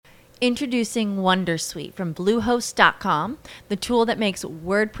Introducing Wondersuite from Bluehost.com, the tool that makes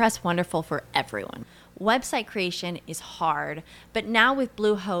WordPress wonderful for everyone. Website creation is hard, but now with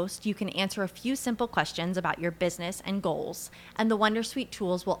Bluehost, you can answer a few simple questions about your business and goals, and the Wondersuite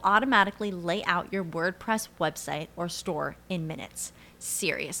tools will automatically lay out your WordPress website or store in minutes.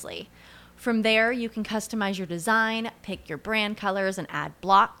 Seriously. From there, you can customize your design, pick your brand colors, and add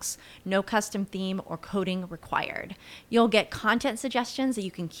blocks. No custom theme or coding required. You'll get content suggestions that you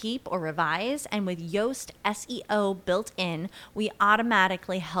can keep or revise, and with Yoast SEO built in, we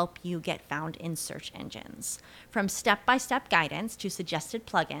automatically help you get found in search engines. From step-by-step guidance to suggested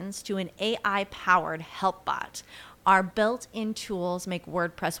plugins to an AI-powered help bot, our built-in tools make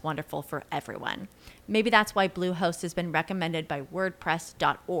WordPress wonderful for everyone. Maybe that's why Bluehost has been recommended by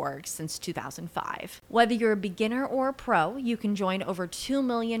WordPress.org since 2005. Whether you're a beginner or a pro, you can join over 2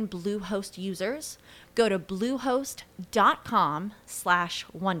 million Bluehost users. Go to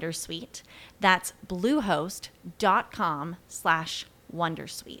bluehost.com/wondersuite. That's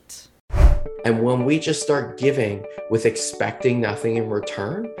bluehost.com/wondersuite. And when we just start giving with expecting nothing in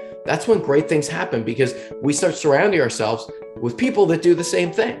return, that's when great things happen, because we start surrounding ourselves with people that do the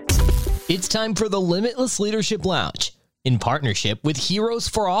same thing. It's time for the Limitless Leadership Lounge in partnership with Heroes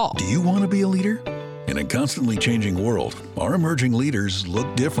for All. Do you want to be a leader? In a constantly changing world, our emerging leaders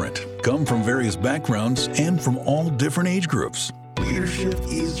look different, come from various backgrounds, and from all different age groups. Leadership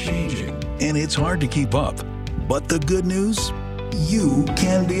is changing, and it's hard to keep up. But the good news? You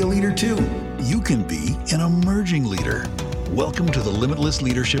can be a leader too. You can be an emerging leader. Welcome to the Limitless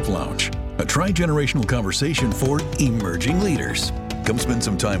Leadership Lounge, a tri-generational conversation for emerging leaders. Come spend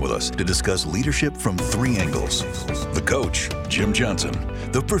some time with us to discuss leadership from 3 angles. The coach, Jim Johnson.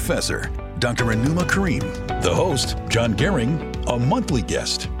 The professor, Dr. Anuma Karim. The host, John Gehring, a monthly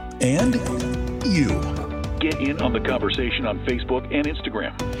guest. And you. Get in on the conversation on Facebook and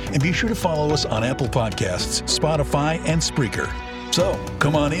Instagram. And be sure to follow us on Apple Podcasts, Spotify, and Spreaker. So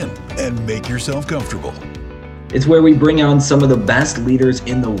come on in and make yourself comfortable. It's where we bring on some of the best leaders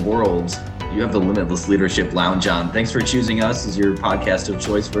in the world. You have the Limitless Leadership Lounge on. Thanks for choosing us as your podcast of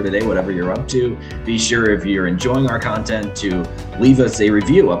choice for today, whatever you're up to. Be sure, if you're enjoying our content, to leave us a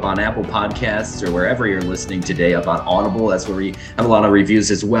review up on Apple Podcasts or wherever you're listening today, up on Audible. That's where we have a lot of reviews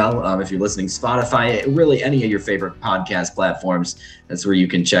as well. If you're listening Spotify, really any of your favorite podcast platforms, that's where you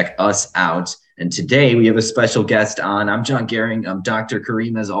can check us out. And today we have a special guest on. I'm John Gehring. I'm Dr.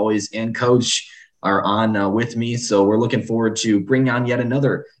 Karim, as always, and Coach are on with me. So we're looking forward to bringing on yet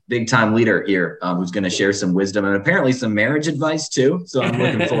another big time leader here who's going to share some wisdom and apparently some marriage advice too. So I'm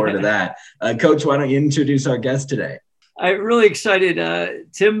looking forward to that. Coach, why don't you introduce our guest today? I'm really excited.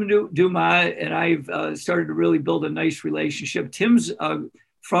 Tim Dumas and I've started to really build a nice relationship. Tim's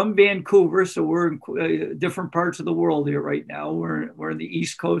from Vancouver, so we're in different parts of the world here right now. We're in the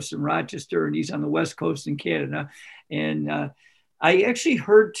East Coast in Rochester, and he's on the West Coast in Canada. And I actually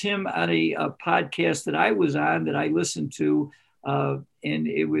heard Tim on a podcast that I was on that I listened to, and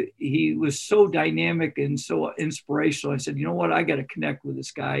he was so dynamic and so inspirational. I said, you know what, I got to connect with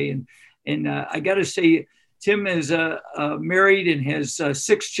this guy. And I got to say, Tim is married and has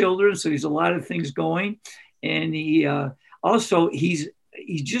 6 children, so he's a lot of things going. And he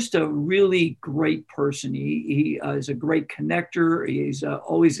he's just a really great person. He is a great connector. He's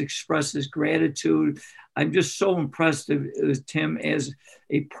always expresses gratitude. I'm just so impressed with Tim as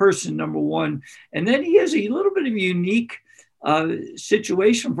a person, number one. And then he has a little bit of a unique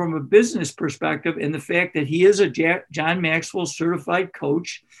situation from a business perspective in the fact that he is a John Maxwell certified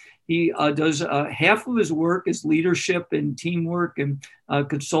coach. He does half of his work is leadership and teamwork and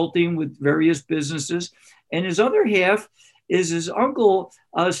consulting with various businesses. And his other half is his uncle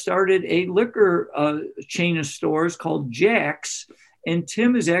started a liquor chain of stores called Jack's. And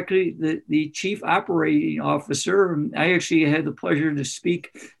Tim is actually the chief operating officer. And I actually had the pleasure to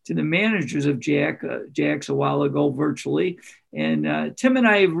speak to the managers of Jack's a while ago virtually. And Tim and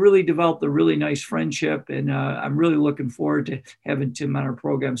I have really developed a really nice friendship. And I'm really looking forward to having Tim on our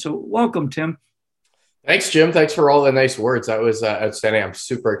program. So welcome, Tim. Thanks, Jim. Thanks for all the nice words. That was outstanding. I'm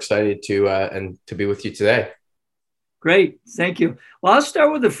super excited to be with you today. Great. Thank you. Well, I'll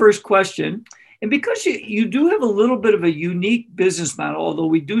start with the first question. And because you do have a little bit of a unique business model, although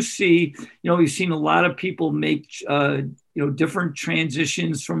we do see, we've seen a lot of people make, different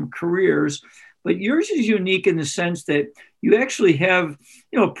transitions from careers, but yours is unique in the sense that you actually have,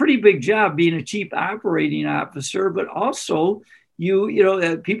 a pretty big job being a chief operating officer, but also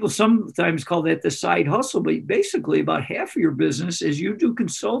people sometimes call that the side hustle, but basically about half of your business is you do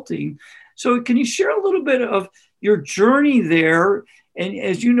consulting. So can you share a little bit of your journey there And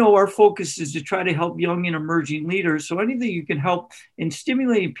as you know, our focus is to try to help young and emerging leaders. So anything you can help in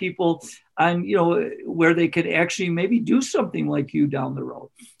stimulating people on, where they could actually maybe do something like you down the road.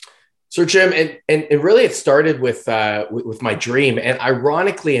 So Jim, and really it started with my dream. And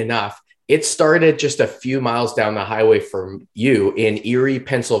ironically enough, it started just a few miles down the highway from you in Erie,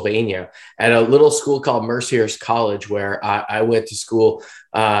 Pennsylvania, at a little school called Mercyhurst College, where I went to school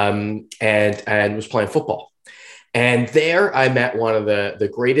and was playing football. And there I met one of the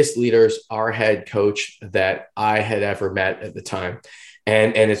greatest leaders, our head coach, that I had ever met at the time.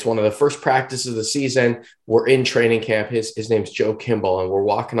 And it's one of the first practices of the season. We're in training camp. His name's Joe Kimball, and we're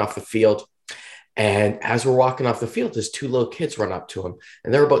walking off the field. And as we're walking off the field, there's two little kids run up to him,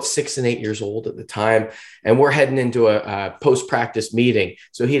 and they're about 6 and 8 years old at the time. And we're heading into a post-practice meeting.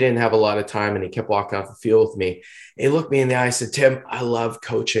 So he didn't have a lot of time, and he kept walking off the field with me. He looked me in the eye and said, "Tim, I love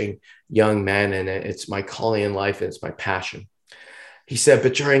coaching young men, and it's my calling in life, and it's my passion." He said,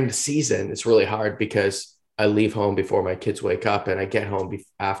 "But during the season, it's really hard because I leave home before my kids wake up, and I get home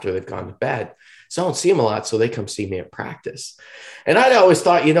after they've gone to bed. So I don't see them a lot. So they come see me at practice." And I'd always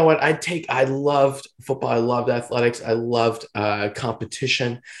thought, you know what, I loved football. I loved athletics. I loved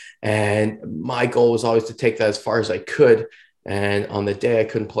competition. And my goal was always to take that as far as I could. And on the day I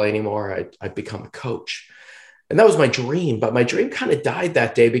couldn't play anymore, I'd become a coach. And that was my dream. But my dream kind of died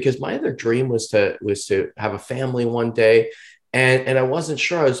that day because my other dream was to have a family one day. And I wasn't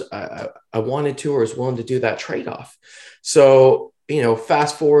sure I wanted to or was willing to do that trade-off. So,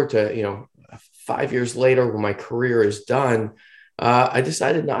 fast forward to, 5 years later, when my career is done, I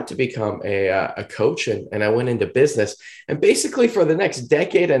decided not to become a coach, and I went into business. And basically for the next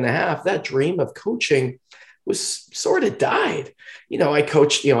decade and a half, that dream of coaching was sort of died. I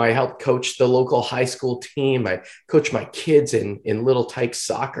coached, I helped coach the local high school team. I coached my kids in Little Tykes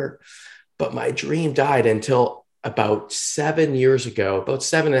soccer, but my dream died until about 7 years ago, about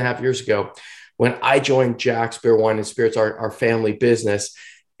 7.5 years ago, when I joined Jack's Beer, Wine, and Spirits, our family business,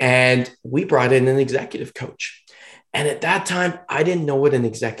 and we brought in an executive coach. And at that time, I didn't know what an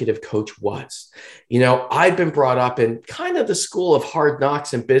executive coach was. I'd been brought up in kind of the school of hard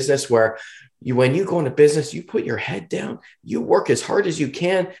knocks in business, where when you go into business, you put your head down, you work as hard as you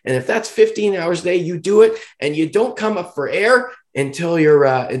can. And if that's 15 hours a day, you do it, and you don't come up for air until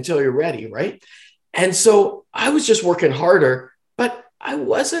you're ready, right? And so I was just working harder, but I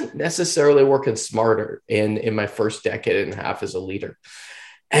wasn't necessarily working smarter in my first decade and a half as a leader.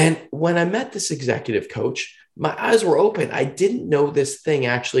 And when I met this executive coach, my eyes were open. I didn't know this thing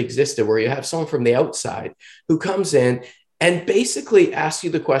actually existed, where you have someone from the outside who comes in and basically asks you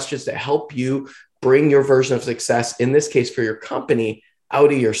the questions that help you bring your version of success, in this case for your company,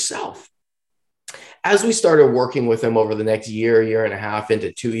 out of yourself. As we started working with him over the next year and a half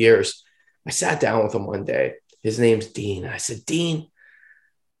into 2 years, I sat down with him one day. His name's Dean. I said, "Dean,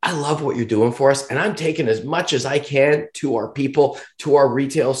 I love what you're doing for us, and I'm taking as much as I can to our people, to our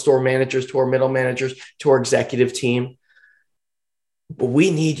retail store managers, to our middle managers, to our executive team. But we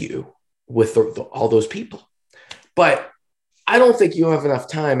need you with all those people. But I don't think you have enough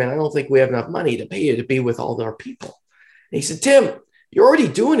time, and I don't think we have enough money to pay you to be with all our people." And he said, "Tim, you're already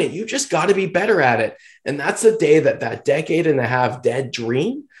doing it. You just got to be better at it." And that's the day that decade and a half dead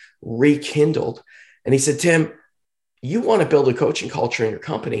dream rekindled. And he said, "Tim, you want to build a coaching culture in your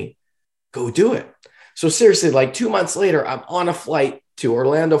company, go do it." So seriously, like 2 months later, I'm on a flight to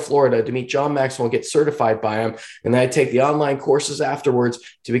Orlando, Florida to meet John Maxwell and get certified by him. And then I take the online courses afterwards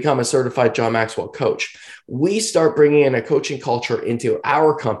to become a certified John Maxwell coach. We start bringing in a coaching culture into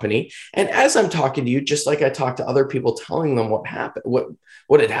our company. And as I'm talking to you, just like I talked to other people, telling them what happened,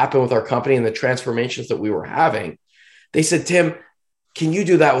 what had happened with our company and the transformations that we were having, they said, "Tim, can you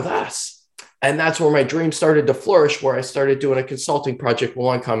do that with us?" And that's where my dream started to flourish, where I started doing a consulting project with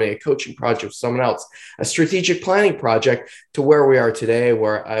one company, a coaching project with someone else, a strategic planning project, to where we are today,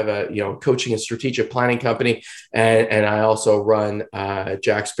 where I have a coaching and strategic planning company. And I also run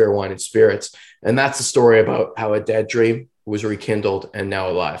Jack's Beer, Wine, and Spirits. And that's the story about how a dead dream was rekindled and now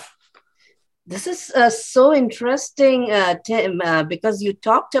alive. This is so interesting, Tim, because you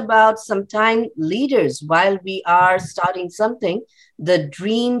talked about sometimes leaders, while we are starting something, the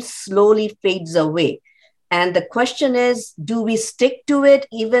dream slowly fades away. And the question is, do we stick to it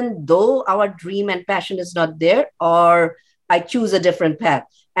even though our dream and passion is not there, or I choose a different path?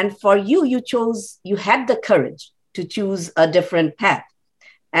 And for you, you had the courage to choose a different path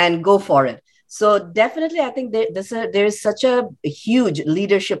and go for it. So definitely, I think there is such a huge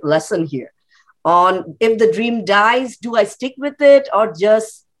leadership lesson here on, if the dream dies, do I stick with it or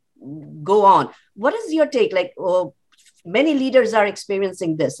just go on? What is your take? Like, many leaders are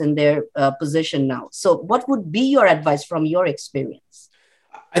experiencing this in their position now. So what would be your advice from your experience?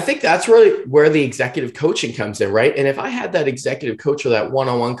 I think that's really where the executive coaching comes in, right? And if I had that executive coach or that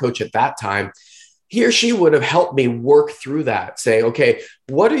one-on-one coach at that time, he or she would have helped me work through that, saying, okay,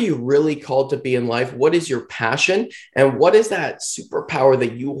 what are you really called to be in life? What is your passion? And what is that superpower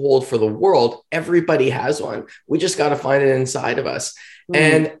that you hold for the world? Everybody has one. We just got to find it inside of us.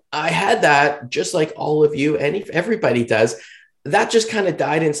 And I had that, just like all of you, and everybody does. That just kind of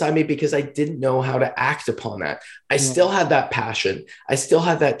died inside me because I didn't know how to act upon that. I still had that passion. I still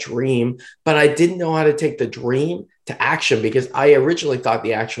had that dream, but I didn't know how to take the dream to action because I originally thought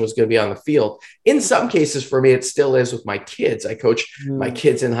the action was going to be on the field. In some cases for me, it still is with my kids. I coach my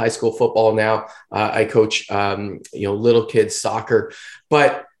kids in high school football now. I coach, little kids soccer,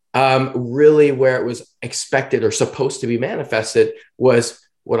 but really where it was expected or supposed to be manifested was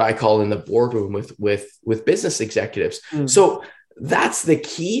what I call in the boardroom with business executives. So that's the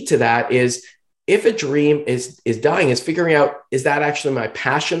key to that is if a dream is dying, is figuring out, is that actually my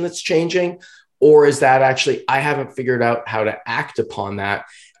passion that's changing? Or is that actually, I haven't figured out how to act upon that.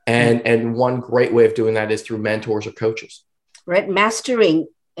 And one great way of doing that is through mentors or coaches. Right. Mastering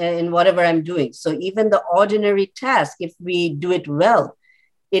in whatever I'm doing. So even the ordinary task, if we do it well,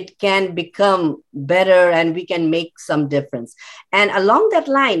 it can become better and we can make some difference. And along that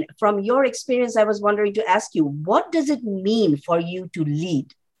line, from your experience, I was wondering to ask you, what does it mean for you to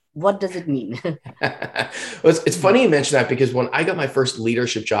lead? What does it mean? Well, it's funny you mention that because when I got my first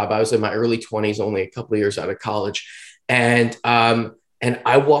leadership job, I was in my early 20s, only a couple of years out of college. And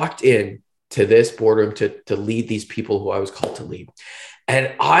I walked in to this boardroom to lead these people who I was called to lead.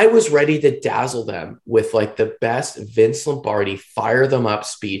 And I was ready to dazzle them with like the best Vince Lombardi fire them up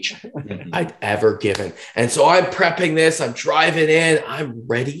speech I'd ever given. And so I'm prepping this, I'm driving in, I'm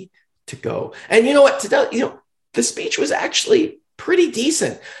ready to go. And you know what, the speech was actually pretty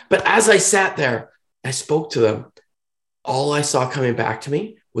decent. But as I sat there, I spoke to them. All I saw coming back to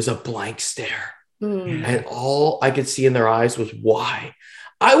me was a blank stare. And all I could see in their eyes was why.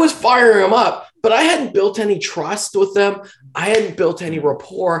 I was firing them up, but I hadn't built any trust with them. I hadn't built any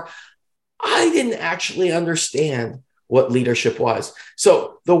rapport. I didn't actually understand what leadership was.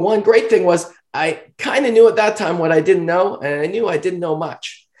 So the one great thing was I kind of knew at that time what I didn't know, and I knew I didn't know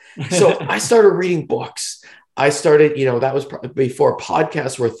much. So I started reading books. I started, that was before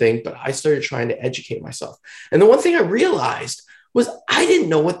podcasts were a thing, but I started trying to educate myself. And the one thing I realized was I didn't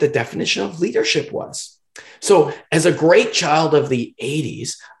know what the definition of leadership was. So as a great child of the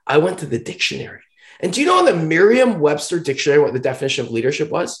 80s, I went to the dictionary. And do you know in the Merriam-Webster dictionary what the definition of leadership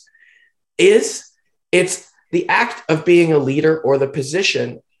was? It's the act of being a leader or the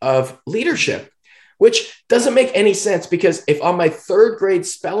position of leadership, which doesn't make any sense because if on my third grade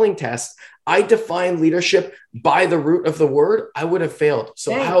spelling test, I define leadership by the root of the word, I would have failed.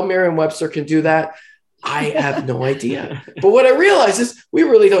 So how Merriam-Webster can do that, I have no idea. But what I realized is we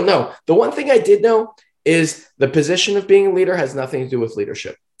really don't know. The one thing I did know is the position of being a leader has nothing to do with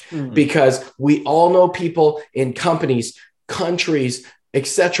leadership because we all know people in companies, countries,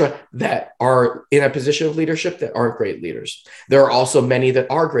 etc., that are in a position of leadership that aren't great leaders. There are also many that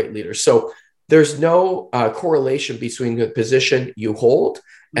are great leaders. So there's no correlation between the position you hold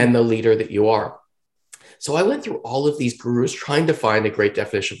and the leader that you are. So I went through all of these gurus trying to find a great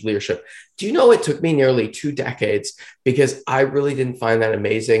definition of leadership. Do you know it took me nearly 2 decades because I really didn't find that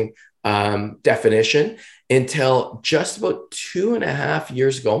amazing definition until just about 2.5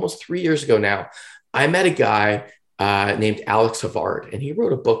 years ago, almost 3 years ago now. I met a guy named Alex Havard, and he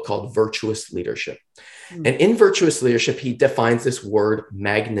wrote a book called Virtuous Leadership. And in Virtuous Leadership, he defines this word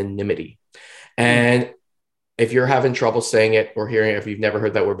magnanimity. And if you're having trouble saying it or hearing it, if you've never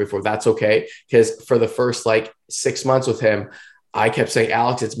heard that word before, that's okay. Because for the first 6 months with him, I kept saying,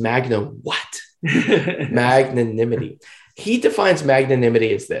 Alex, it's what? Magnanimity. He defines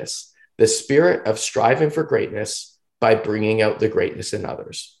magnanimity as this: the spirit of striving for greatness by bringing out the greatness in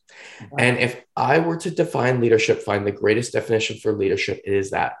others. Wow. And if I were to define leadership, find the greatest definition for leadership, it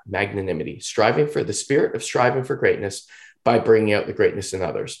is that magnanimity, striving for the spirit of striving for greatness by bringing out the greatness in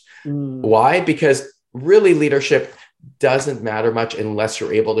others. Why? Because really leadership doesn't matter much unless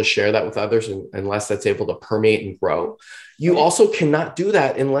you're able to share that with others and unless that's able to permeate and grow. You also cannot do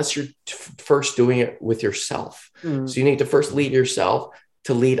that unless you're first doing it with yourself. So you need to first lead yourself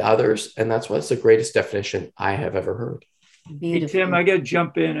to lead others. And that's what's the greatest definition I have ever heard. Hey, Tim, I got to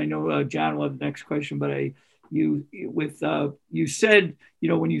jump in. I know John will have the next question, but you said,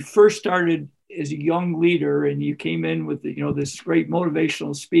 when you first started as a young leader and you came in with, this great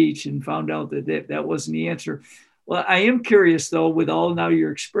motivational speech and found out that wasn't the answer. Well, I am curious though, with all now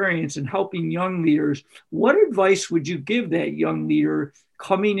your experience in helping young leaders, what advice would you give that young leader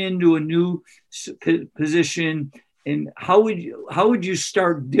coming into a new position And how would you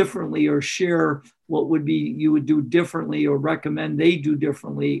start differently, or share what would be you would do differently, or recommend they do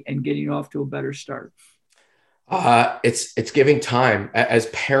differently, and getting off to a better start? It's giving time. As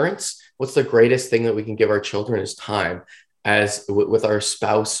parents, what's the greatest thing that we can give our children is time. As with our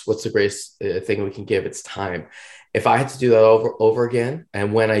spouse, what's the greatest thing we can give? It's time. If I had to do that over again,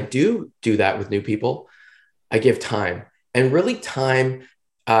 and when I do that with new people, I give time, and really time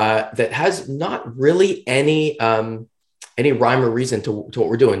that has not really any rhyme or reason to what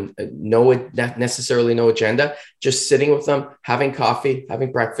we're doing. Not necessarily no agenda, just sitting with them, having coffee,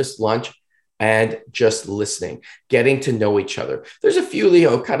 having breakfast, lunch, and just listening, getting to know each other. There's a few,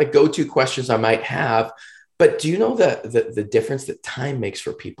 kind of go-to questions I might have, but do you know the difference that time makes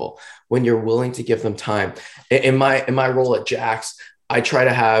for people when you're willing to give them time? In my role at Jax, I try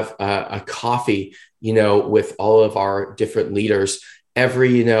to have a coffee, with all of our different leaders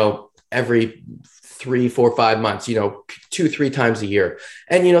every 3, 4, 5 months, 2-3 times a year.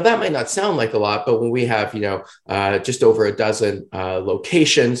 And, that might not sound like a lot, but when we have, just over a dozen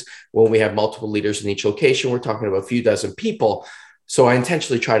locations, when we have multiple leaders in each location, we're talking about a few dozen people. So I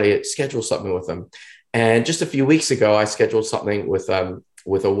intentionally try to schedule something with them. And just a few weeks ago, I scheduled something with a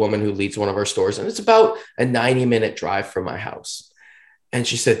woman who leads one of our stores. And it's about a 90-minute drive from my house. And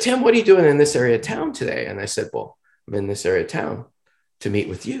she said, "Tim, what are you doing in this area of town today?" And I said, "Well, I'm in this area of town to meet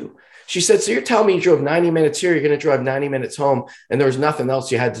with you." She said, "So you're telling me you drove 90 minutes here, you're going to drive 90 minutes home, and there was nothing else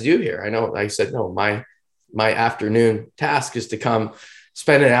you had to do here?" I know. I said, "No, my afternoon task is to come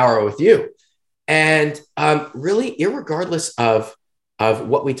spend an hour with you." And really, irregardless of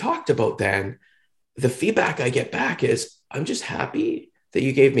what we talked about then, the feedback I get back is, "I'm just happy that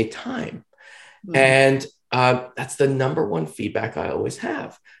you gave me time." Mm-hmm. And that's the number one feedback I always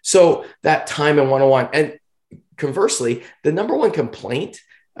have. So that time in one-on-one. And conversely, the number one complaint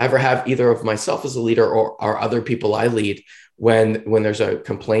I ever have, either of myself as a leader or other people I lead, when there's a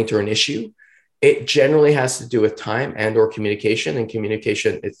complaint or an issue, it generally has to do with time and or communication. And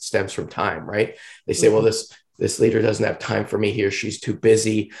communication, it stems from time, right? They say, "Well, this leader doesn't have time for me. He or she's too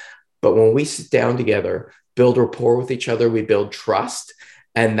busy." But when we sit down together, build rapport with each other, we build trust.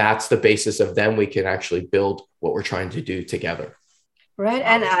 And that's the basis of then we can actually build what we're trying to do together. Right.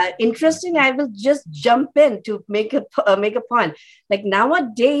 And interesting, I will just jump in to make a point. Like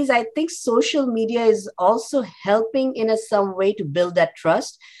nowadays, I think social media is also helping in some way to build that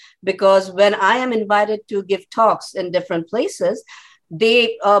trust, because when I am invited to give talks in different places,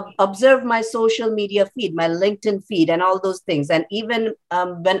 they observe my social media feed, my LinkedIn feed, and all those things. And even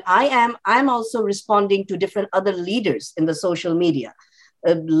when I'm also responding to different other leaders in the social media,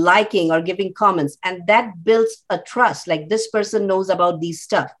 liking or giving comments, and that builds a trust, like this person knows about these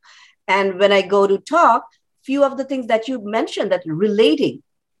stuff. And when I go to talk, few of the things that you mentioned, that relating,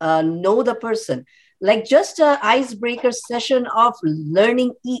 know the person, like just an icebreaker session of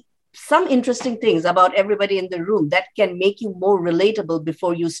learning some interesting things about everybody in the room that can make you more relatable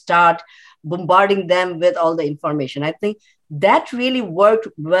before you start bombarding them with all the information. I think that really worked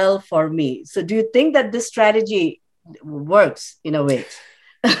well for me. So do you think that this strategy works in a way?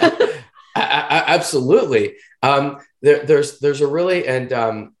 Absolutely. There's a really, and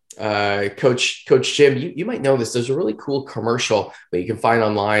Coach Jim, you might know this. There's a really cool commercial that you can find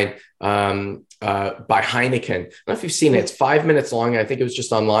online by Heineken. I don't know if you've seen it. It's 5 minutes long. I think it was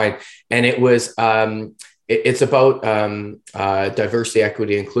just online, and it was it's about diversity,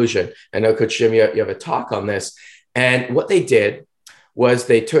 equity, inclusion. I know, Coach Jim, you have a talk on this, and what they did was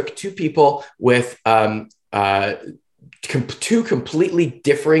they took two people with two completely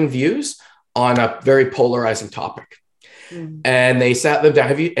differing views on a very polarizing topic. And they sat them down.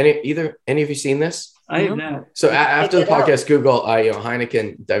 Have you any of you seen this? I have not. So after the podcast, Google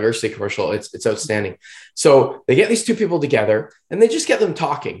Heineken diversity commercial. It's outstanding. So they get these two people together and they just get them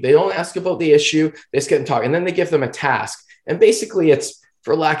talking. They don't ask about the issue. They just get them talking, and then they give them a task. And basically, it's,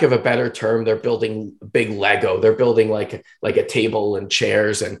 for lack of a better term, they're building big Lego. They're building like a table and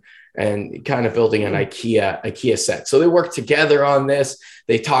chairs and kind of building an IKEA set. So they work together on this.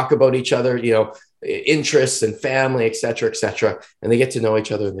 They talk about each other, interests and family, et cetera, and they get to know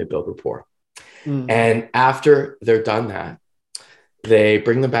each other and they build rapport. And after they're done that, they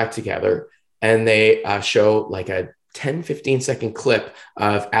bring them back together and they show like a 10-15 second clip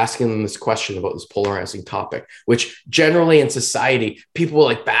of asking them this question about this polarizing topic, which generally in society, people will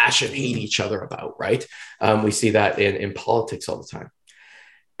like bash and hate each other about, right? We see that in politics all the time.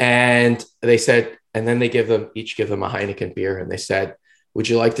 And they said, and then they each give them a Heineken beer. And they said, "Would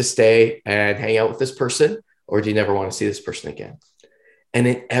you like to stay and hang out with this person? Or do you never want to see this person again?" And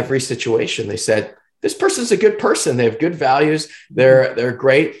in every situation, they said, "This person's a good person. They have good values. They're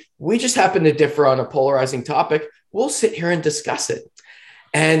great. We just happen to differ on a polarizing topic, we'll sit here and discuss it.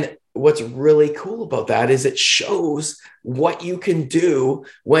 And what's really cool about that is it shows what you can do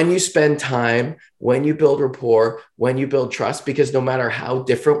when you spend time, when you build rapport, when you build trust, because no matter how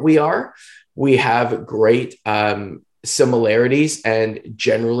different we are, we have great similarities and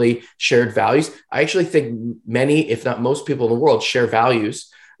generally shared values. I actually think many, if not most people in the world share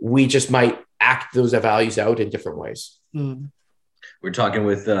values. We just might act those values out in different ways. We're talking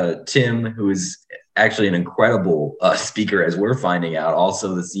with Tim, who is actually an incredible speaker, as we're finding out,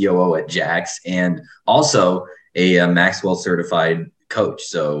 also the COO at Jax, and also a Maxwell certified coach.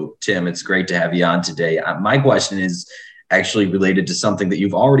 So Tim, it's great to have you on today. My question is actually related to something that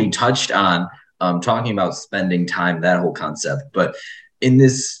you've already touched on, talking about spending time, that whole concept. But in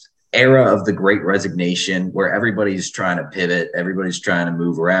this era of the Great Resignation, where everybody's trying to pivot, everybody's trying to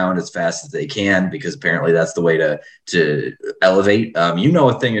move around as fast as they can, because apparently that's the way to elevate. You know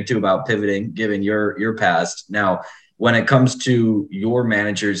a thing or two about pivoting, given your past. Now, when it comes to your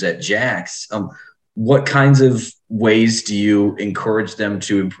managers at Jax, what kinds of ways do you encourage them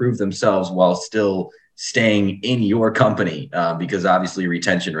to improve themselves while still staying in your company? Because obviously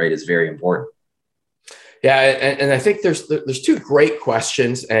retention rate is very important. Yeah, and I think there's two great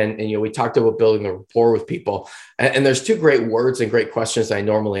questions, and we talked about building the rapport with people, and there's two great words and great questions I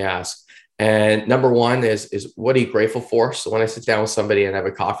normally ask. And number one is what are you grateful for? So when I sit down with somebody and have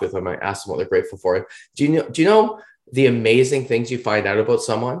a coffee with them, I ask them what they're grateful for. Do you know the amazing things you find out about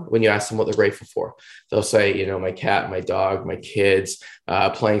someone when you ask them what they're grateful for? They'll say, my cat, my dog, my kids,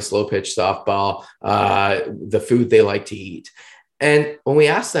 playing slow pitch softball, the food they like to eat. And when we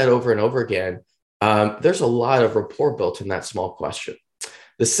ask that over and over again, there's a lot of rapport built in that small question.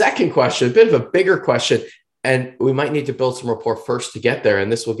 The second question, a bit of a bigger question, and we might need to build some rapport first to get there.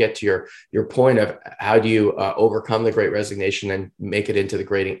 And this will get to your point of how do you overcome the Great Resignation and make it into the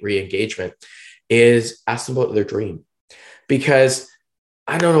great re-engagement, is ask them about their dream. Because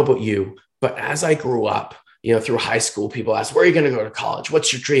I don't know about you, but as I grew up, through high school, people ask, where are you going to go to college?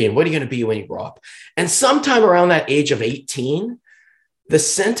 What's your dream? What are you going to be when you grow up? And sometime around that age of 18, the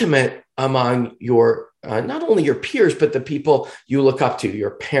sentiment among your, not only your peers, but the people you look up to,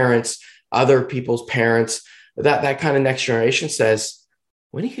 your parents, other people's parents, that kind of next generation says,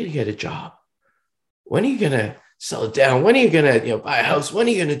 when are you going to get a job? When are you going to settle down? When are you going to buy a house? When are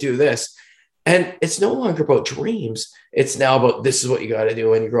you going to do this? And it's no longer about dreams. It's now about, this is what you got to do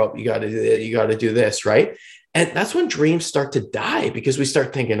when you grow up. You got to do that. You got to do this, right? And that's when dreams start to die, because we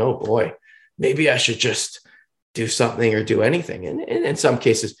start thinking, oh boy, maybe I should just do something or do anything. And in some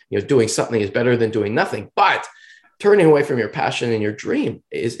cases, doing something is better than doing nothing. But turning away from your passion and your dream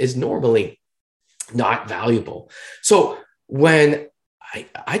is normally not valuable. So when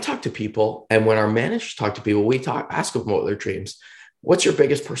I talk to people, and when our managers talk to people, we ask them about their dreams. What's your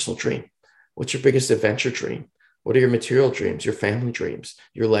biggest personal dream? What's your biggest adventure dream? What are your material dreams, your family dreams,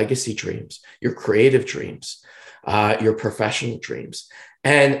 your legacy dreams, your creative dreams, your professional dreams?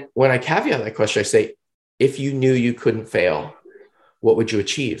 And when I caveat that question, I say, if you knew you couldn't fail, what would you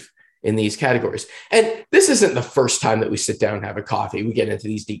achieve in these categories? And this isn't the first time that we sit down and have a coffee. We get into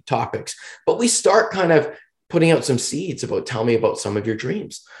these deep topics, but we start kind of putting out some seeds about, tell me about some of your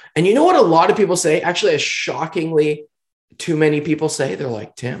dreams. And you know what a lot of people say? Actually, as shockingly too many people say, they're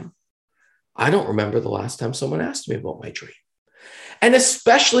like, Tim, I don't remember the last time someone asked me about my dream. And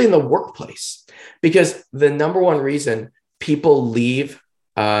especially in the workplace, because the number one reason people leave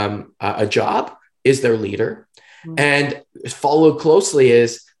a job is their leader. And followed closely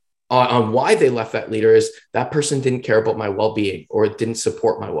is on why they left that leader is that person didn't care about my well-being or didn't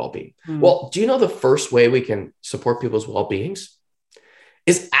support my well-being. Well, do you know the first way we can support people's well-beings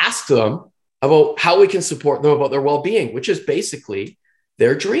is ask them about how we can support them about their well-being, which is basically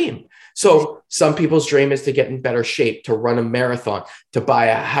their dream. So some people's dream is to get in better shape, to run a marathon, to buy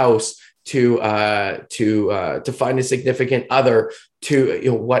a house, to find a significant other,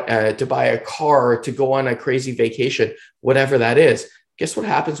 to buy a car, to go on a crazy vacation, whatever that is. Guess what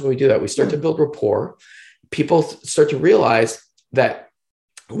happens when we do that? We start to build rapport. People start to realize that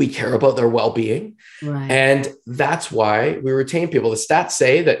we care about their well-being. Right. And that's why we retain people. The stats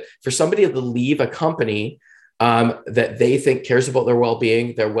say that for somebody to leave a company that they think cares about their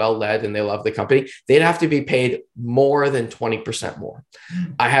well-being, they're well-led, and they love the company, they'd have to be paid more than 20% more.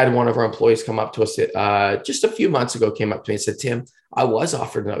 I had one of our employees come up to us just a few months ago, came up to me and said, Tim, I was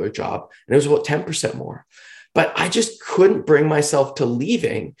offered another job, and it was about 10% more. But I just couldn't bring myself to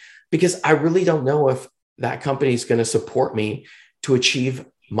leaving because I really don't know if that company is going to support me to achieve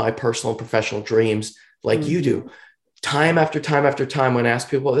my personal and professional dreams like you do. Time after time after time, when I ask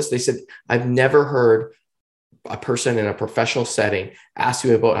people this, they said, I've never heard a person in a professional setting asks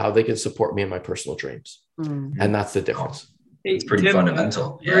me about how they can support me in my personal dreams. And that's the difference. It's pretty Tim,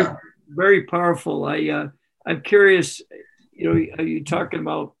 fundamental. Very, Yeah. very powerful. I'm curious, are you talking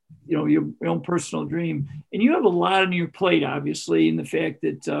about, your own personal dream, and you have a lot on your plate, obviously, in the fact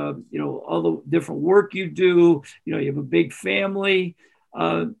that, all the different work you do, you have a big family.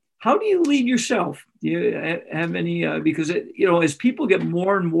 How do you lead yourself? Do you have any, because, as people get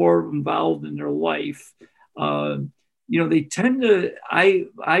more and more involved in their life, they tend to,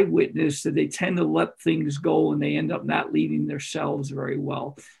 I witnessed that they tend to let things go and they end up not leading themselves very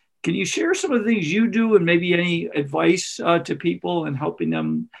well. Can you share some of the things you do and maybe any advice to people and helping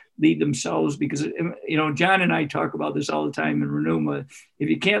them lead themselves? Because, John and I talk about this all the time in Renuma. If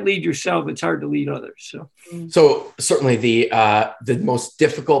you can't lead yourself, it's hard to lead others. So certainly the most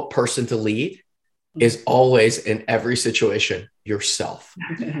difficult person to lead is always, in every situation, yourself.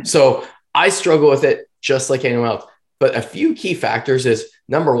 So I struggle with it just like anyone else. But a few key factors is,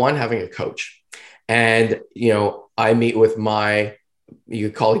 number one, having a coach. And, I meet with you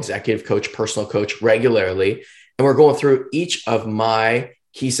could call executive coach, personal coach regularly. And we're going through each of my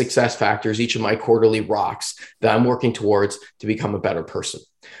key success factors, each of my quarterly rocks that I'm working towards to become a better person.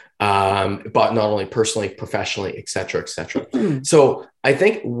 But not only personally, professionally, et cetera, et cetera. So I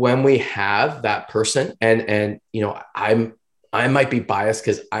think when we have that person and I might be biased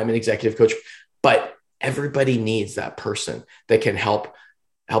because I'm an executive coach, but everybody needs that person that can help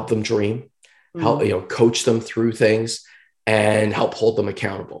them dream, help, coach them through things and help hold them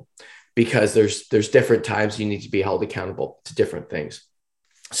accountable, because there's different times you need to be held accountable to different things.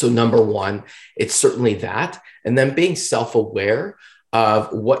 So number one, it's certainly that. And then being self-aware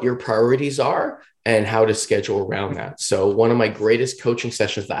of what your priorities are and how to schedule around that. So one of my greatest coaching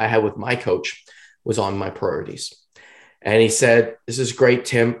sessions that I had with my coach was on my priorities. And he said, "This is great,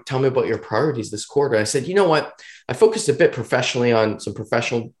 Tim. Tell me about your priorities this quarter." I said, "You know what? I focused a bit professionally on some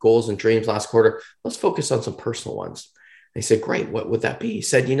professional goals and dreams last quarter. Let's focus on some personal ones." And he said, "Great. What would that be?" He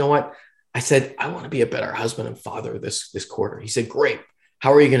said, "You know what?" I said, "I want to be a better husband and father this quarter." He said, "Great.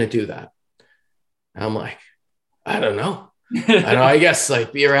 How are you going to do that?" And I'm like, "I don't know. I guess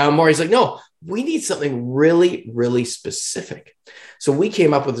be around more." He's like, "No, we need something really, really specific." So we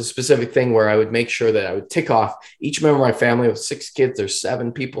came up with a specific thing where I would make sure that I would tick off each member of my family. With 6 kids, there's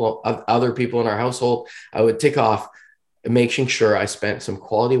 7 people, other people in our household. I would tick off making sure I spent some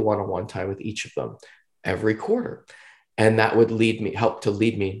quality one-on-one time with each of them every quarter. And that would help to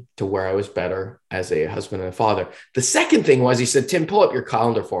lead me to where I was better as a husband and a father. The second thing was, he said, "Tim, pull up your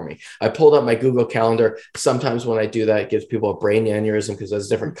calendar for me." I pulled up my Google Calendar. Sometimes when I do that, it gives people a brain aneurysm because there's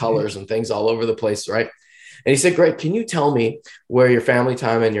different colors and things all over the place, right? And he said, "Great. Can you tell me where your family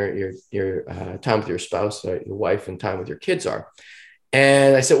time and your time with your spouse, your wife, and time with your kids are?"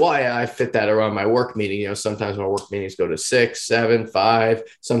 And I said, "Well, I fit that around my work meeting. Sometimes my work meetings go to 6, 7, 5.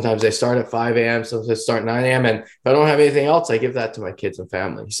 Sometimes they start at 5 a.m. Sometimes they start at 9 a.m. And if I don't have anything else, I give that to my kids and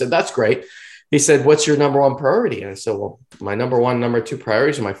family." He said, "That's great." He said, "What's your number one priority?" And I said, "Well, my number one, number 2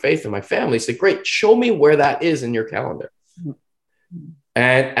 priorities are my faith and my family." He said, "Great. Show me where that is in your calendar."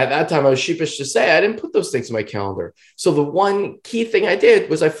 And at that time, I was sheepish to say I didn't put those things in my calendar. So the one key thing I did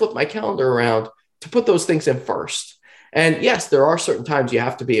was I flipped my calendar around to put those things in first. And yes, there are certain times you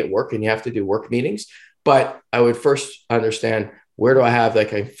have to be at work and you have to do work meetings, but I would first understand, where do I have that I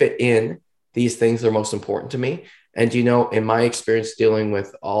can fit in these things that are most important to me? And, in my experience dealing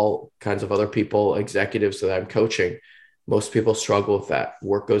with all kinds of other people, executives that I'm coaching, most people struggle with that.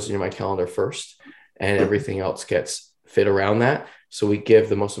 Work goes into my calendar first and everything else gets fit around that. So we give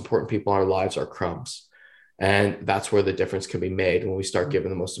the most important people in our lives our crumbs. And that's where the difference can be made, when we start giving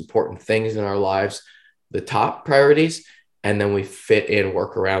the most important things in our lives the top priorities, and then we fit in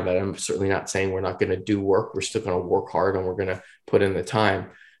work around that. I'm certainly not saying we're not going to do work. We're still going to work hard and we're going to put in the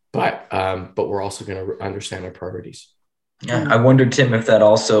time, but we're also going to understand our priorities. Yeah, I wonder, Tim, if that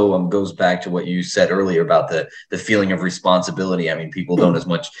also goes back to what you said earlier about the feeling of responsibility. I mean, people don't as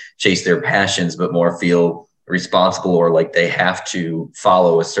much chase their passions, but more feel responsible or like they have to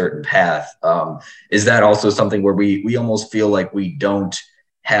follow a certain path. Is that also something where we almost feel like we don't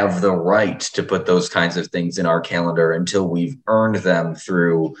have the right to put those kinds of things in our calendar until we've earned them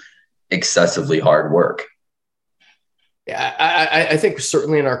through excessively hard work? Yeah, I think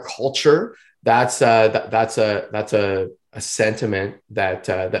certainly in our culture, that's a sentiment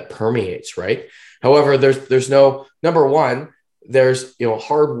that permeates, right? However, there's no, number one, there's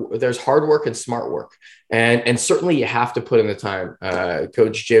hard work and smart work. And certainly you have to put in the time.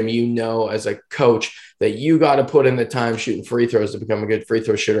 Coach Jim, as a coach that you got to put in the time shooting free throws to become a good free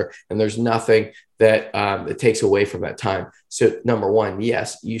throw shooter. And there's nothing that takes away from that time. So number one,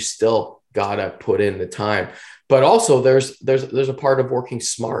 yes, you still gotta put in the time. But also there's a part of working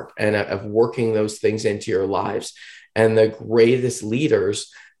smart and of working those things into your lives. And the greatest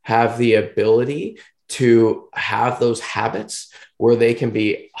leaders have the ability to have those habits where they can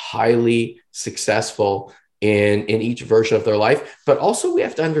be highly successful in each version of their life. But also we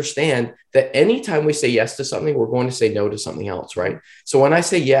have to understand that anytime we say yes to something, we're going to say no to something else, right? So when I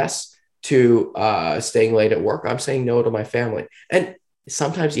say yes to staying late at work, I'm saying no to my family. And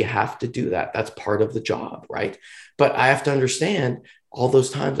sometimes you have to do that. That's part of the job, right? But I have to understand all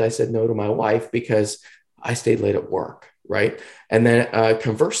those times I said no to my wife because I stayed late at work, right? And then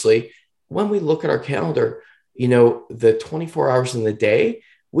conversely, when we look at our calendar, the 24 hours in the day,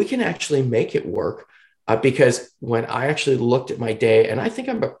 we can actually make it work. Because when I actually looked at my day, and I think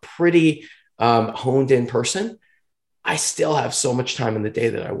I'm a pretty honed in person, I still have so much time in the day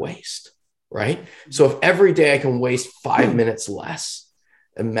that I waste, right? So if every day I can waste 5 minutes less,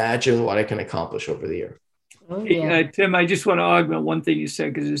 imagine what I can accomplish over the year. Oh, yeah. Tim, I just want to augment one thing you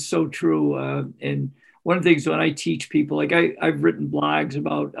said because it's so true. And one of the things when I teach people, like I've written blogs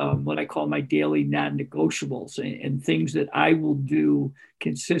about what I call my daily non-negotiables and things that I will do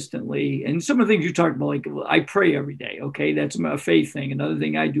consistently. And some of the things you talked about, like I pray every day. Okay, that's a faith thing. Another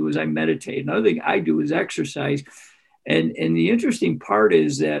thing I do is I meditate. Another thing I do is exercise. And the interesting part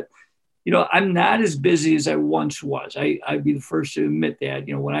is that, I'm not as busy as I once was. I'd be the first to admit that.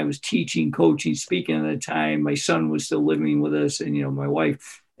 When I was teaching, coaching, speaking at the time, my son was still living with us, and my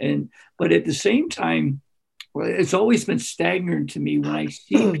wife. But at the same time, it's always been staggering to me when I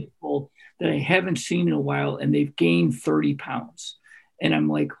see people that I haven't seen in a while and they've gained 30 pounds. And I'm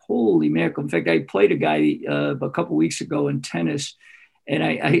like, holy mackerel. In fact, I played a guy a couple of weeks ago in tennis, and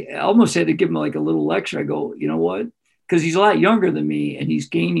I almost had to give him like a little lecture. I go, you know what? Because he's a lot younger than me and he's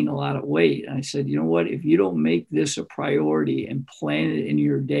gaining a lot of weight. And I said, you know what? If you don't make this a priority and plan it in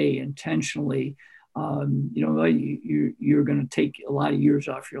your day intentionally, you're going to take a lot of years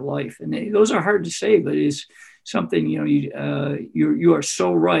off your life. And those are hard to say, but it's something, you are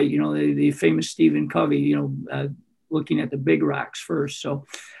so right. The famous Stephen Covey, looking at the big rocks first. So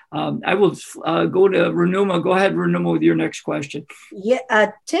I will go to Renuma. Go ahead, Renuma, with your next question.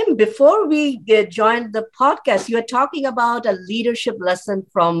 Yeah, Tim, before we joined the podcast, you were talking about a leadership lesson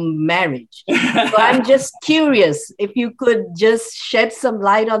from marriage. So I'm just curious if you could just shed some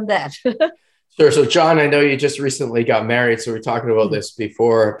light on that. Sure. So John, I know you just recently got married. So we were talking about this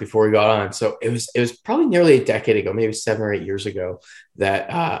before we got on. So it was probably nearly a decade ago, maybe 7 or 8 years ago, that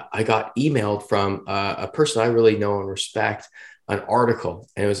I got emailed from a person I really know and respect, an article.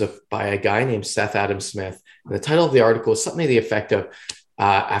 And it was by a guy named Seth Adam-Smith. And the title of the article is something to the effect of,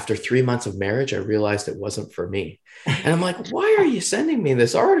 after 3 months of marriage, I realized it wasn't for me. And I'm like, why are you sending me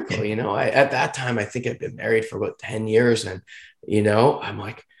this article? At that time, I think I'd been married for about 10 years. And, I'm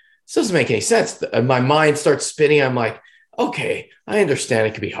like, this doesn't make any sense. My mind starts spinning. I'm like, okay, I understand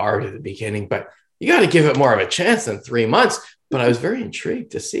it can be hard at the beginning, but you got to give it more of a chance than 3 months. But I was very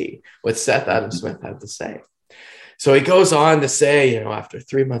intrigued to see what Seth Adam-Smith had to say. So he goes on to say, after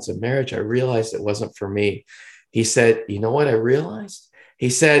 3 months of marriage, I realized it wasn't for me. He said, you know what I realized? He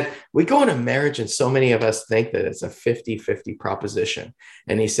said, we go into marriage and so many of us think that it's a 50-50 proposition.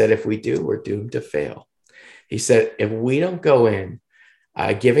 And he said, if we do, we're doomed to fail. He said, if we don't go in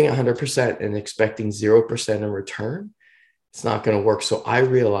giving 100% and expecting 0% in return, it's not going to work. So I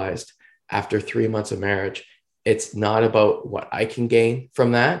realized after 3 months of marriage, it's not about what I can gain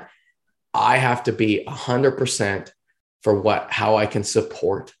from that. I have to be 100% for how I can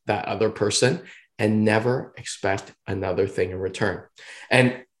support that other person and never expect another thing in return.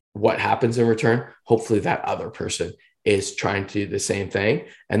 And what happens in return? Hopefully that other person is trying to do the same thing.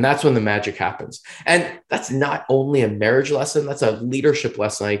 And that's when the magic happens. And that's not only a marriage lesson, that's a leadership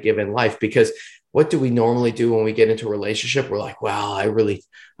lesson I give in life, because what do we normally do when we get into a relationship? We're like, well,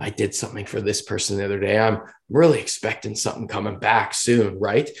 I did something for this person the other day. I'm really expecting something coming back soon.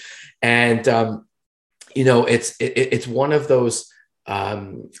 Right. And, it's one of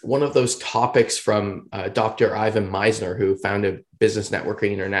those topics from Dr. Ivan Misner, who founded Business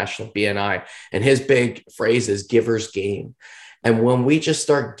Networking International, BNI, and his big phrase is giver's gain. And when we just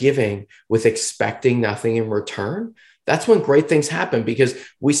start giving with expecting nothing in return, that's when great things happen, because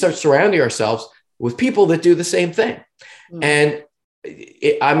we start surrounding ourselves with people that do the same thing. Mm-hmm. And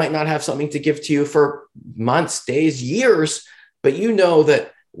I might not have something to give to you for months, days, years, but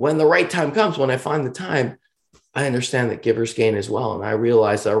that when the right time comes, when I find the time, I understand that giver's gain as well. And I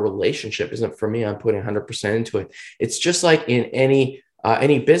realize our relationship isn't for me. I'm putting 100% into it. It's just like in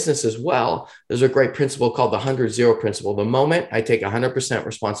any business as well. There's a great principle called the 100-0 principle. The moment I take 100%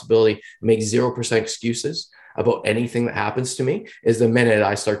 responsibility, make 0% excuses, about anything that happens to me is the minute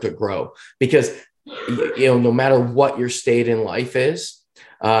I start to grow, because, no matter what your state in life is,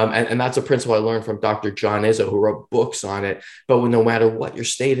 and that's a principle I learned from Dr. John Izzo, who wrote books on it. But no matter what your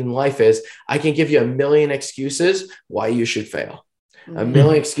state in life is, I can give you a million excuses why you should fail. A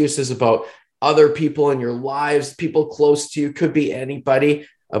million excuses about other people in your lives, people close to you, could be anybody,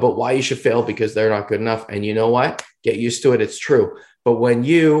 about why you should fail because they're not good enough. And you know what? Get used to it. It's true. But when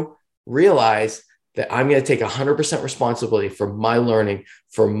you realize that I'm going to take 100% responsibility for my learning,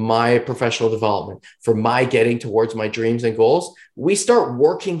 for my professional development, for my getting towards my dreams and goals, we start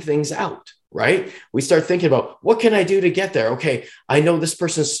working things out, right? We start thinking about, what can I do to get there? Okay, I know this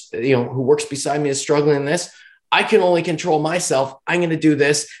person's, who works beside me is struggling in this. I can only control myself. I'm going to do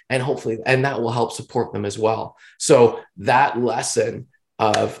this, and hopefully, and that will help support them as well. So that lesson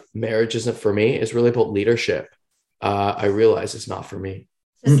of marriage isn't for me is really about leadership. I realize it's not for me.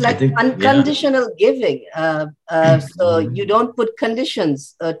 It's like unconditional giving. So you don't put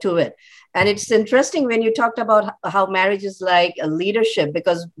conditions to it. And it's interesting when you talked about how marriage is like a leadership,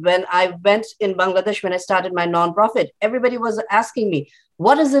 because when I went in Bangladesh, when I started my nonprofit, everybody was asking me,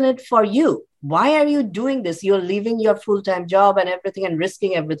 what is in it for you? Why are you doing this? You're leaving your full-time job and everything and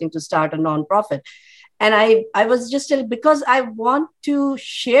risking everything to start a nonprofit. And I was just, because I want to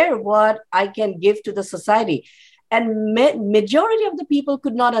share what I can give to the society. And majority of the people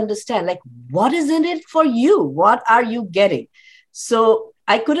could not understand, like, what is in it for you? What are you getting? So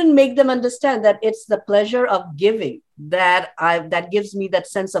I couldn't make them understand that it's the pleasure of giving that gives me that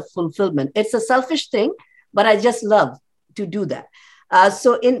sense of fulfillment. It's a selfish thing, but I just love to do that.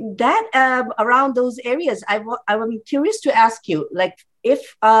 So in that, around those areas, I'm curious to ask you, like,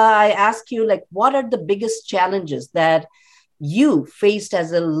 if I ask you, like, what are the biggest challenges that you faced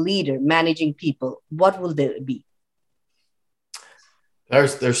as a leader managing people? What will they be?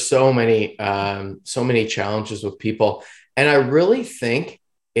 There's so many challenges with people. And I really think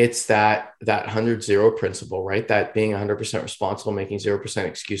it's that 100-0 principle, right? That being 100% responsible, making 0%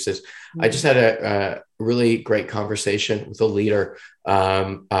 excuses. Mm-hmm. I just had a really great conversation with a leader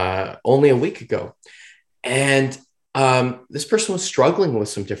only a week ago. And this person was struggling with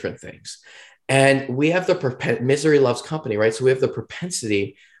some different things. And we have the misery loves company, right? So we have the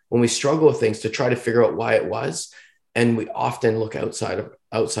propensity when we struggle with things to try to figure out why it was. And we often look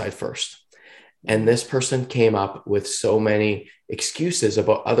outside first. And this person came up with so many excuses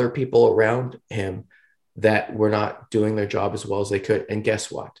about other people around him that were not doing their job as well as they could. And guess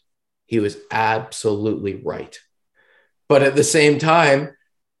what? He was absolutely right. But at the same time,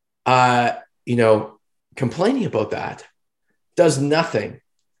 complaining about that does nothing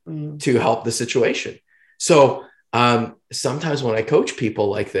to help the situation. So sometimes when I coach people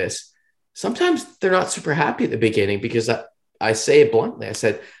like this, sometimes they're not super happy at the beginning, because I say it bluntly. I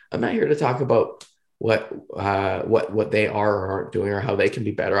said, I'm not here to talk about what they are or aren't doing or how they can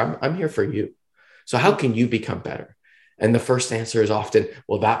be better. I'm here for you. So how can you become better? And the first answer is often,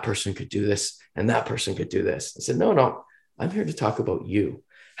 well, that person could do this and that person could do this. I said, no, I'm here to talk about you.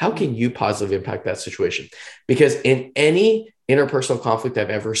 How can you positively impact that situation? Because in any interpersonal conflict I've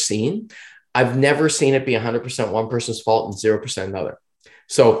ever seen, I've never seen it be 100% one person's fault and 0% another.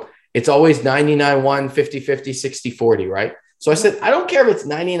 So it's always 99, 1, 50, 50, 60, 40, right? So I said, I don't care if it's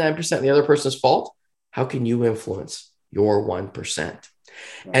 99% the other person's fault. How can you influence your 1%?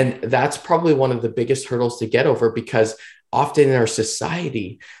 And that's probably one of the biggest hurdles to get over, because often in our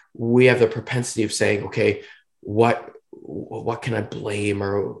society, we have the propensity of saying, okay, what can I blame,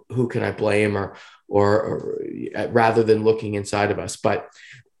 or who can I blame, or rather than looking inside of us. But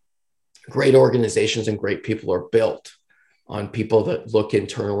great organizations and great people are built on people that look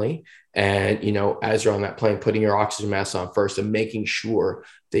internally. And, as you're on that plane, putting your oxygen mask on first and making sure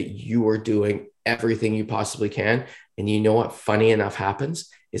that you are doing everything you possibly can. And you know what funny enough happens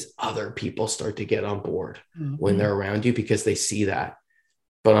is other people start to get on board when they're around you, because they see that.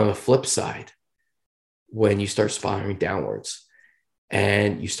 But on the flip side, when you start spiraling downwards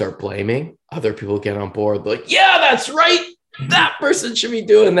and you start blaming, other people get on board. Like, yeah, that's right. That person should be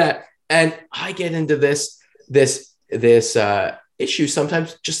doing that. And I get into this issue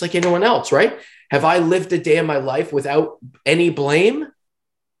sometimes, just like anyone else, right? Have I lived a day in my life without any blame?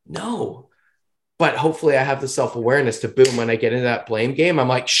 No. But hopefully I have the self-awareness to, boom, when I get into that blame game, I'm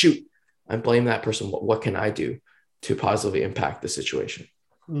like, shoot, I'm blaming that person. What can I do to positively impact the situation?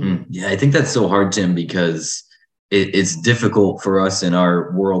 Yeah, I think that's so hard, Tim, because it's difficult for us in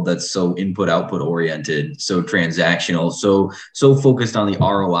our world that's so input-output oriented, so transactional, so focused on the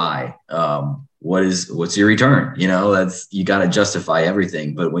ROI. What's your return? You got to justify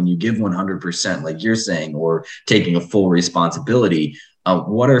everything. But when you give 100%, like you're saying, or taking a full responsibility,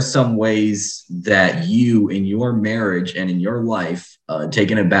 What are some ways that you in your marriage and in your life,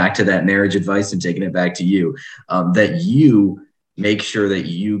 taking it back to that marriage advice and taking it back to you, that you make sure that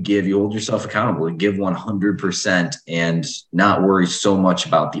you hold yourself accountable and give 100% and not worry so much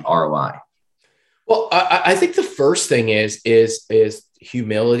about the ROI? Well, I think the first thing is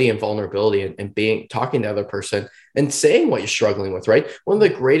humility and vulnerability, and talking to the other person and saying what you're struggling with, right? One of the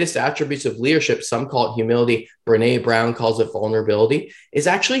greatest attributes of leadership, some call it humility, Brene Brown calls it vulnerability, is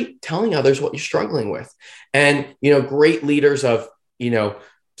actually telling others what you're struggling with. And, great leaders of,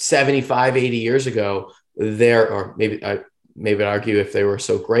 75, 80 years ago, or maybe I'd argue if they were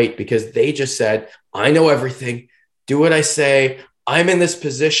so great, because they just said, I know everything, do what I say, I'm in this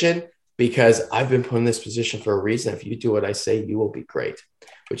position because I've been put in this position for a reason. If you do what I say, you will be great,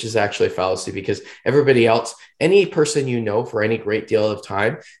 which is actually a fallacy, because everybody else, any person for any great deal of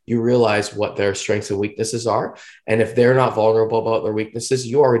time, you realize what their strengths and weaknesses are. And if they're not vulnerable about their weaknesses,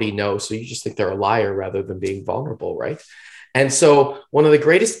 you already know. So you just think they're a liar rather than being vulnerable, right? And so one of the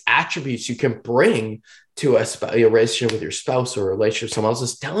greatest attributes you can bring to a relationship with your spouse or a relationship with someone else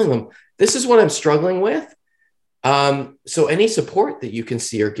is telling them, this is what I'm struggling with. So any support that you can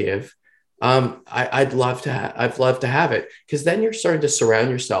see or give, I'd love to have it, because then you're starting to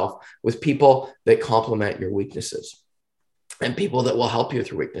surround yourself with people that complement your weaknesses, and people that will help you with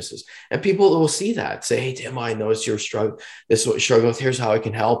your weaknesses, and people that will see that, say, hey, Tim, I noticed you're struggling. This is what you're struggling with. Here's how I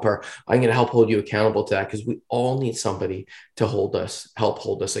can help, or I'm going to help hold you accountable to that, because we all need somebody to help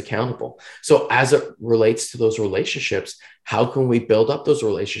hold us accountable. So as it relates to those relationships, how can we build up those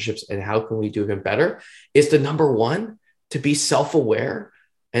relationships, and how can we do even better? Is the number one to be self-aware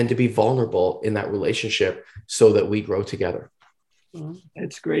and to be vulnerable in that relationship so that we grow together.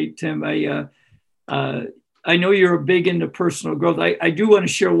 That's great, Tim. I know you're big into personal growth. I do want to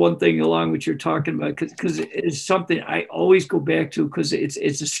share one thing along what you're talking about, because it's something I always go back to, because it's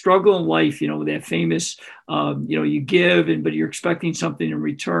a struggle in life, that famous, you give, but you're expecting something in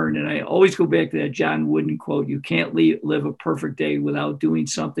return. And I always go back to that John Wooden quote, you can't live a perfect day without doing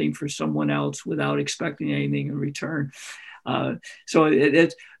something for someone else without expecting anything in return. But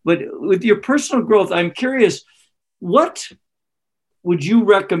with your personal growth, I'm curious, what would you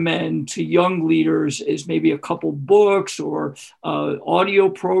recommend to young leaders as maybe a couple books or audio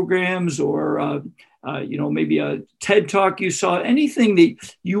programs, or maybe a TED Talk you saw, anything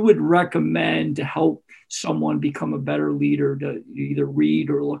that you would recommend to help someone become a better leader to either read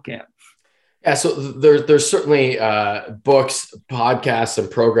or look at? Yeah, so there's certainly books, podcasts, and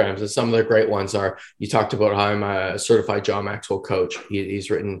programs, and some of the great ones are, you talked about how I'm a certified John Maxwell coach.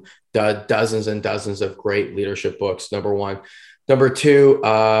 He's written dozens and dozens of great leadership books, number one. Number two,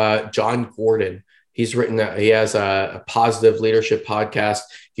 John Gordon. He has a positive leadership podcast.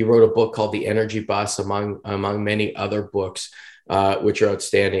 He wrote a book called The Energy Bus, among many other books, which are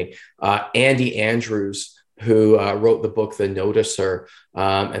outstanding. Andy Andrews, who wrote the book The Noticer,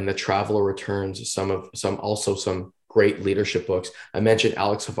 and The Traveler Returns, some great leadership books. I mentioned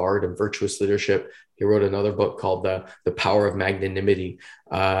Alex Havard and Virtuous Leadership. He wrote another book called The Power of Magnanimity,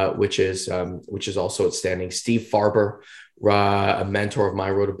 which is also outstanding. Steve Farber, a mentor of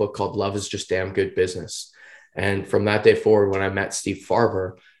mine, wrote a book called Love is Just Damn Good Business. And from that day forward, when I met Steve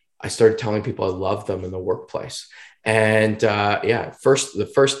Farber, I started telling people I love them in the workplace. And the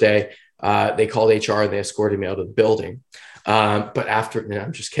first day, they called HR and they escorted me out of the building. But after,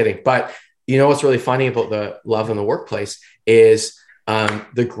 I'm just kidding. But what's really funny about the love in the workplace is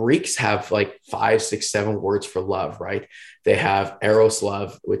the Greeks have like 5, 6, 7 words for love, right? They have eros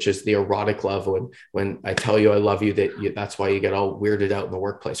love, which is the erotic love. When I tell you I love you, that's why you get all weirded out in the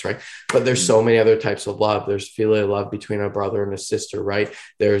workplace, right? But there's so many other types of love. There's filial love between a brother and a sister, right?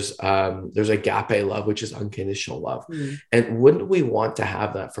 There's agape love, which is unconditional love. Mm-hmm. And wouldn't we want to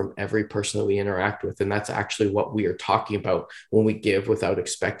have that from every person that we interact with? And that's actually what we are talking about when we give without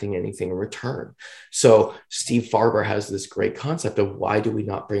expecting anything in return. So Steve Farber has this great concept of, why do we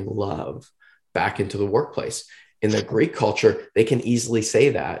not bring love back into the workplace? In the Greek culture, they can easily say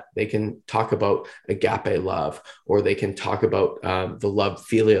that. They can talk about agape love, or they can talk about the love,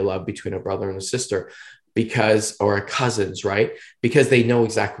 filial love between a brother and a sister, or a cousins, right? Because they know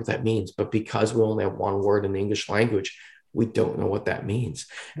exactly what that means. But because we only have one word in the English language, we don't know what that means.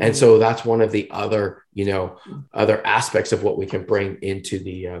 Mm-hmm. And so that's one of the other aspects of what we can bring into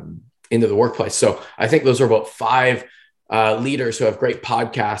the workplace. So I think those are about 5 leaders who have great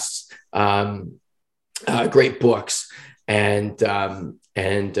podcasts, great books, and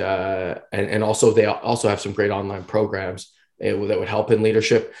also they also have some great online programs that would help in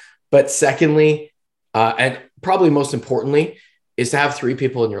leadership. But secondly, and probably most importantly, is to have 3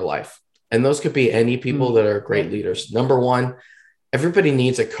 people in your life, and those could be any people that are great leaders. Number one, everybody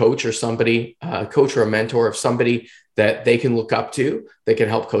needs a coach or somebody, a coach or a mentor of somebody that they can look up to that can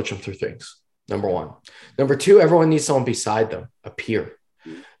help coach them through things. Number one. Number two, everyone needs someone beside them, a peer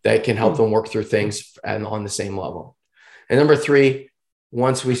that can help them work through things and on the same level. And number three,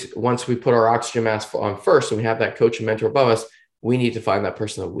 once we put our oxygen mask on first and we have that coach and mentor above us, we need to find that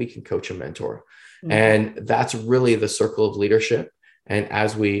person that we can coach and mentor. And that's really the circle of leadership. And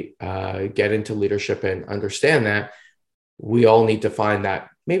as we get into leadership and understand that, we all need to find that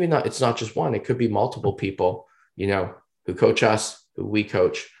maybe not, it's not just one, it could be multiple people, who coach us, who we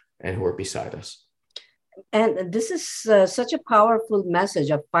coach, and who are beside us. And this is such a powerful message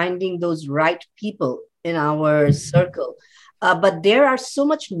of finding those right people in our circle. But there are so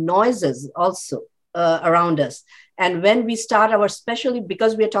much noises also around us. And when we start especially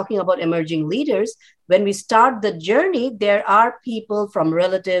because we are talking about emerging leaders, when we start the journey, there are people from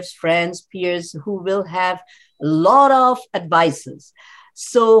relatives, friends, peers who will have a lot of advices.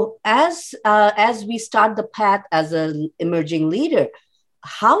 So as we start the path as an emerging leader,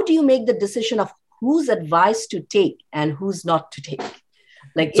 how do you make the decision of whose advice to take and who's not to take?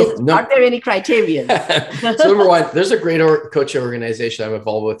 Are there any criteria? So number one, there's a great coaching organization I'm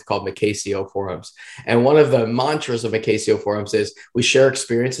involved with called Macasio Forums. And one of the mantras of Macasio Forums is we share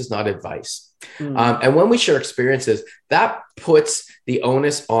experiences, not advice. And when we share experiences, that puts the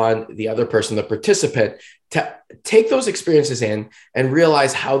onus on the other person, the participant, to take those experiences in and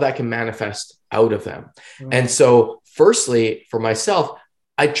realize how that can manifest out of them. Right. And so firstly, for myself,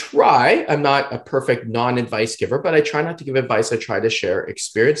 I'm not a perfect non-advice giver, but I try not to give advice. I try to share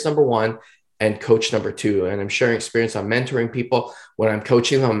experience, number one, and coach, number two. And I'm sharing experience. I'm mentoring people. When I'm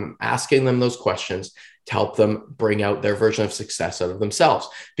coaching them, I'm asking them those questions to help them bring out their version of success out of themselves.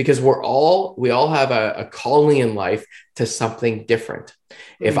 Because we all have a calling in life to something different.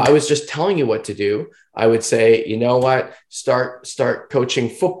 If I was just telling you what to do, I would say, you know what, start coaching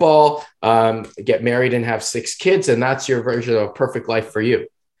football, get married and have 6 kids. And that's your version of a perfect life for you.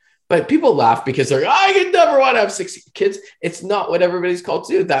 But people laugh because they're like, I could never want to have 6 kids. It's not what everybody's called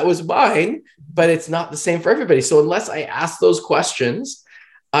to do. That was mine, but it's not the same for everybody. So unless I ask those questions,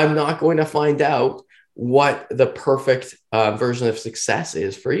 I'm not going to find out what the perfect version of success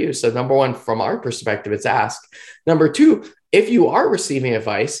is for you. So number one, from our perspective, it's ask. Number two, if you are receiving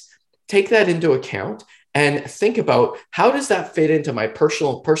advice, take that into account and think about how does that fit into my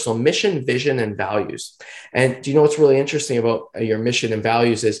personal mission, vision, and values. And do you know what's really interesting about your mission and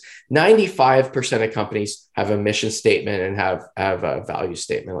values is 95% of companies have a mission statement and have a value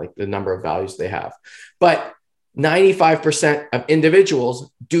statement, like the number of values they have. But 95% of individuals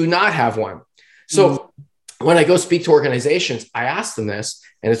do not have one. So when I go speak to organizations, I ask them this,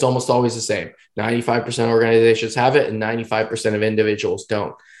 and it's almost always the same. 95% of organizations have it and 95% of individuals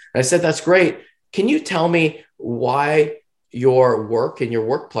don't. And I said, that's great. Can you tell me why your work and your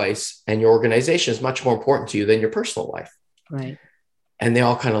workplace and your organization is much more important to you than your personal life? Right. And they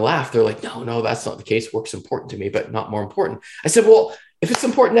all kind of laugh. They're like, no, that's not the case. Work's important to me, but not more important. I said, well, if it's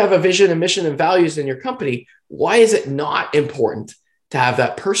important to have a vision and mission and values in your company, why is it not important to have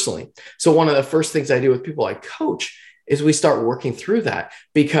that personally? So one of the first things I do with people I coach is we start working through that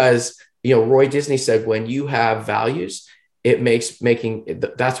because, Roy Disney said, when you have values, it makes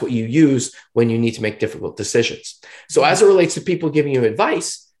that's what you use when you need to make difficult decisions. So as it relates to people giving you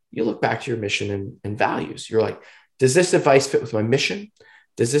advice, you look back to your mission and values. You're like, does this advice fit with my mission?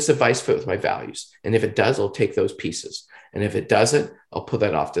 Does this advice fit with my values? And if it does, I'll take those pieces. And if it doesn't, I'll put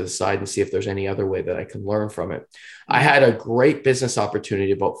that off to the side and see if there's any other way that I can learn from it. I had a great business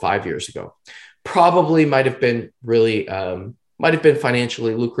opportunity about 5 years ago. Probably might have been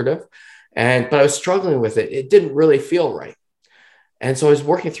financially lucrative. But I was struggling with it. It didn't really feel right. And so I was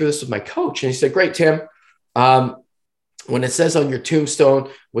working through this with my coach and he said, great, Tim, when it says on your tombstone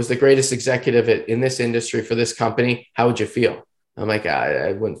was the greatest executive in this industry for this company, how would you feel? I'm like,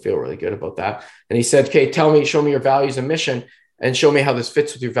 I wouldn't feel really good about that. And he said, okay, show me your values and mission and show me how this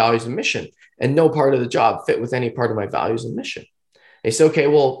fits with your values and mission. And no part of the job fit with any part of my values and mission. He said, okay,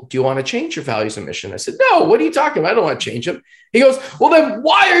 well, do you want to change your values and mission? I said, no, what are you talking about? I don't want to change them. He goes, well, then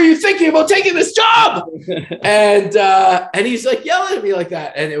why are you thinking about taking this job? And he's like yelling at me like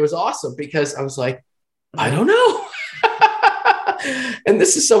that. And it was awesome because I was like, I don't know. And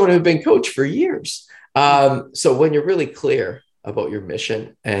this is someone who'd been coached for years. So when you're really clear about your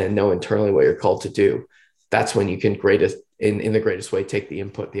mission and know internally what you're called to do, that's when you can in the greatest way, take the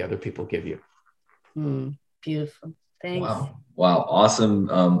input the other people give you. Beautiful. Thanks. Wow.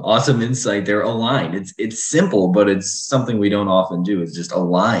 Awesome insight there. Align. It's simple, but it's something we don't often do. It's just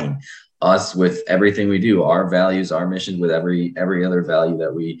align. us with everything we do, our values, our mission, with every other value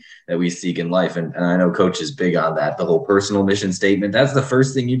that we seek in life. And I know Coach is big on that, the whole personal mission statement. That's the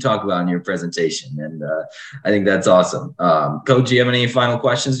first thing you talk about in your presentation. And I think that's awesome. Coach, do you have any final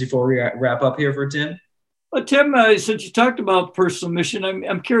questions before we wrap up here for Tim? Well, Tim, since you talked about personal mission,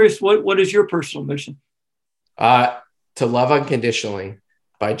 I'm curious, what is your personal mission? To love unconditionally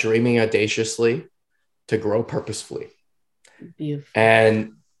by dreaming audaciously, to grow purposefully. Beautiful.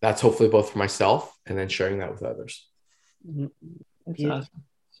 And that's hopefully both for myself and then sharing that with others. That's awesome.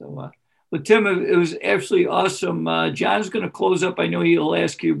 So, well, Tim, it was absolutely awesome. John's going to close up. I know he'll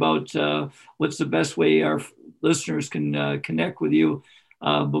ask you about what's the best way our listeners can connect with you.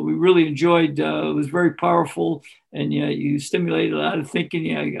 But we really enjoyed, it was very powerful, and you stimulated a lot of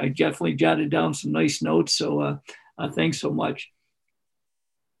thinking. I definitely jotted down some nice notes. So thanks so much.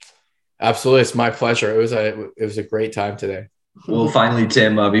 Absolutely. It's my pleasure. It was a great time today. Well, finally,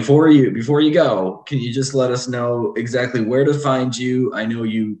 Tim, before you go, can you just let us know exactly where to find you? I know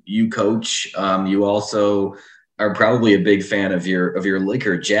you coach. You also are probably a big fan of your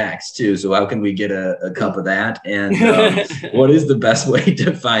liquor, Jack's, too. So how can we get a cup of that? And what is the best way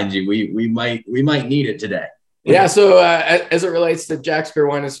to find you? We might need it today. Yeah. So as it relates to Jack's Beer,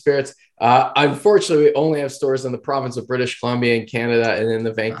 Wine, and Spirits, unfortunately, we only have stores in the province of British Columbia and Canada and in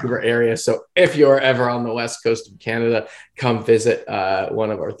the Vancouver area. So if you're ever on the west coast of Canada, come visit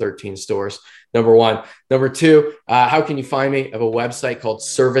one of our 13 stores. Number one. Number two, how can you find me? I have a website called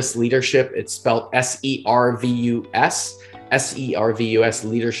Service Leadership. It's spelled SERVUS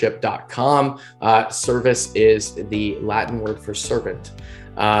leadership.com. Service is the Latin word for servant.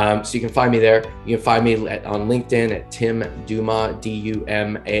 So you can find me there. You can find me on LinkedIn at Tim Dumas,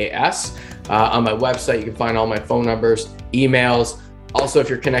 Dumas. On my website, you can find all my phone numbers, emails. Also, if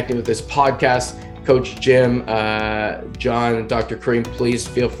you're connecting with this podcast, Coach Jim, John, and Dr. Kareem, please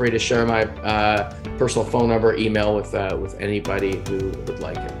feel free to share my personal phone number, email with anybody who would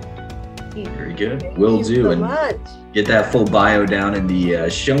like it. Very good. Will do. So and much. Get that full bio down in the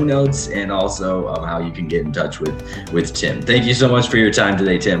show notes, and also how you can get in touch with Tim. Thank you so much for your time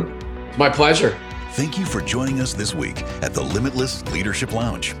today, Tim. My pleasure. Thank you for joining us this week at the Limitless Leadership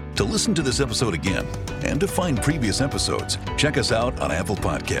Lounge. To listen to this episode again and to find previous episodes, check us out on Apple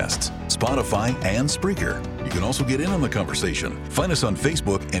Podcasts, Spotify, and Spreaker. You can also get in on the conversation. Find us on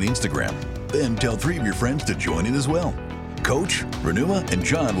Facebook and Instagram. Then tell 3 of your friends to join in as well. Coach, Renua, and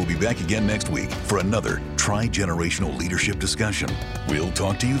John will be back again next week for another tri-generational leadership discussion. We'll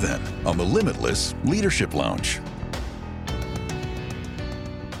talk to you then on the Limitless Leadership Lounge.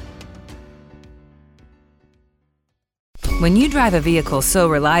 When you drive a vehicle so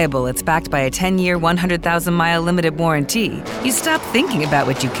reliable it's backed by a 10-year, 100,000-mile limited warranty, you stop thinking about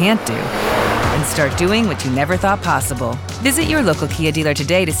what you can't do and start doing what you never thought possible. Visit your local Kia dealer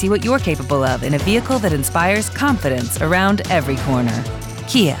today to see what you're capable of in a vehicle that inspires confidence around every corner.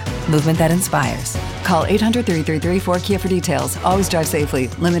 Kia, movement that inspires. Call 800-333-4KIA for details. Always drive safely.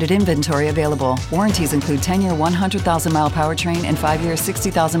 Limited inventory available. Warranties include 10-year 100,000-mile powertrain and 5-year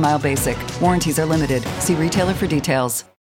 60,000-mile basic. Warranties are limited. See retailer for details.